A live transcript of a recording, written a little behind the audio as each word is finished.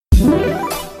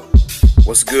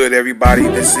What's good, everybody?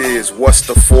 This is What's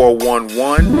the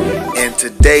 411, and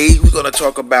today we're going to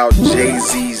talk about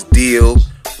Jay-Z's deal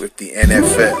with the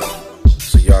NFL.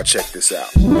 So y'all check this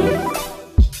out.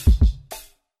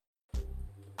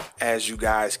 As you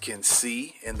guys can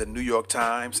see in the New York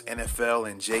Times, NFL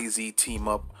and Jay-Z team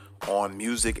up on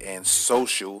music and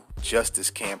social justice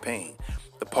campaign.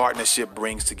 The partnership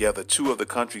brings together two of the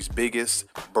country's biggest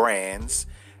brands,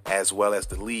 as well as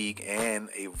the league and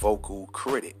a vocal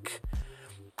critic.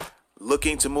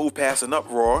 Looking to move past an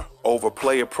uproar over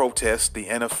player protests, the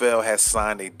NFL has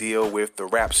signed a deal with the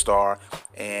rap star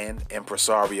and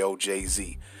impresario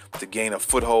Jay-Z to gain a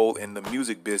foothold in the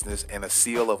music business and a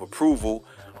seal of approval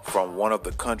from one of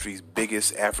the country's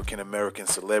biggest African-American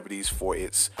celebrities for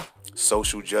its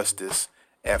social justice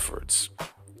efforts.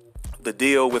 The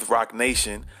deal with Roc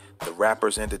Nation, the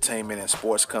rapper's entertainment and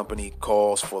sports company,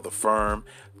 calls for the firm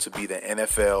to be the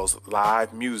NFL's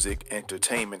live music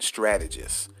entertainment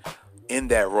strategist. In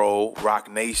that role,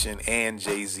 Roc Nation and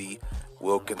Jay-Z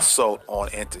will consult on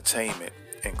entertainment,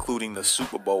 including the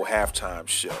Super Bowl halftime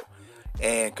show,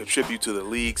 and contribute to the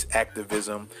league's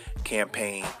activism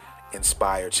campaign,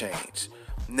 Inspire Change.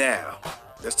 Now,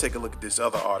 let's take a look at this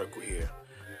other article here.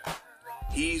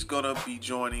 He's going to be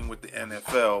joining with the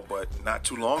NFL, but not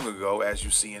too long ago, as you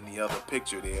see in the other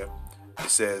picture there, it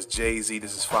says Jay-Z,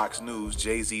 this is Fox News,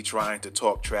 Jay-Z trying to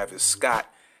talk Travis Scott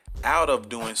out of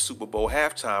doing Super Bowl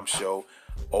halftime show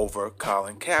over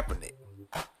Colin Kaepernick.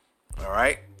 All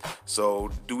right. So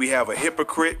do we have a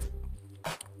hypocrite,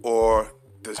 or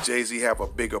does Jay-Z have a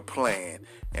bigger plan?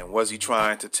 And was he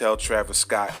trying to tell Travis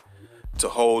Scott to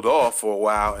hold off for a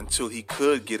while until he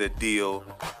could get a deal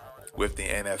with the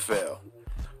NFL?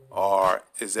 Or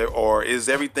is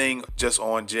everything just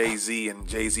on Jay-Z, and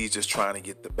Jay-Z's just trying to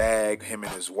get the bag, him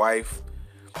and his wife?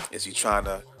 Is he trying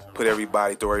to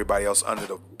throw everybody else under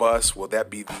the bus? Will that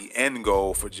be the end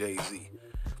goal for Jay-Z?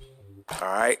 All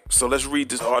right, so let's read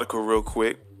this article real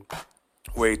quick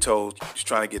where he's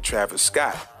trying to get Travis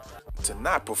Scott to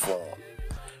not perform.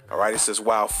 All right, it says,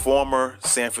 while former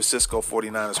San Francisco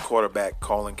 49ers quarterback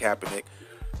Colin Kaepernick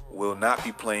will not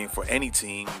be playing for any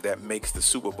team that makes the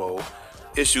Super Bowl,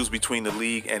 issues between the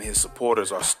league and his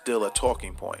supporters are still a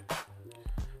talking point.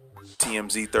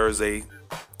 TMZ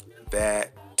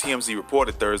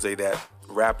reported Thursday that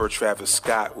rapper Travis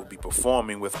Scott will be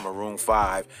performing with Maroon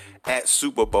 5 at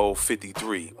Super Bowl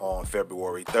 53 on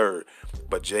February 3rd,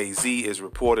 but Jay-Z is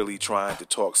reportedly trying to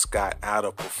talk Scott out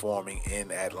of performing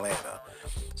in Atlanta.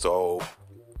 So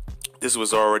this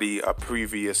was already a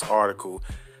previous article.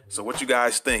 So what you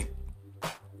guys think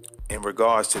in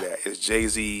regards to that? Is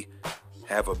Jay-Z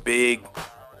have a big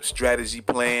strategy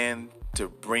plan to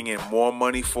bring in more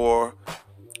money for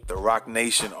the Roc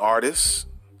Nation artists?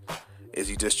 Is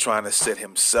he just trying to set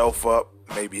himself up,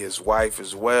 maybe his wife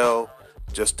as well,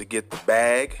 just to get the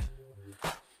bag?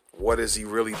 What is he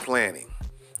really planning?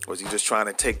 Was he just trying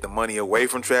to take the money away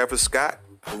from Travis Scott?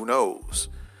 Who knows?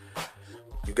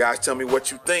 You guys tell me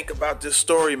what you think about this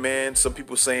story, man. Some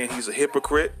people saying he's a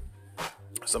hypocrite.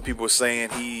 Some people are saying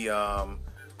he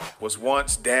was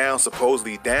once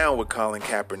supposedly down with Colin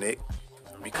Kaepernick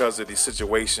because of the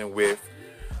situation with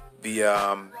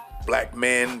the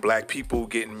black people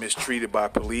getting mistreated by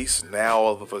police. Now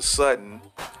all of a sudden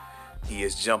he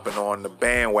is jumping on the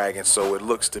bandwagon, so it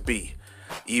looks to be.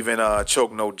 Even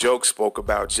Choke No Joke spoke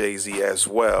about Jay-Z as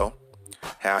well,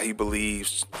 how he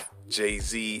believes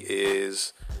Jay-Z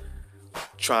is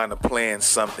trying to plan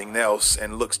something else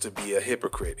and looks to be a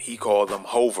hypocrite. He called him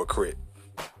hovercrit.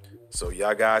 So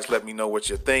y'all guys let me know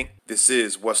what you think. This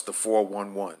is What's the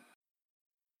 411.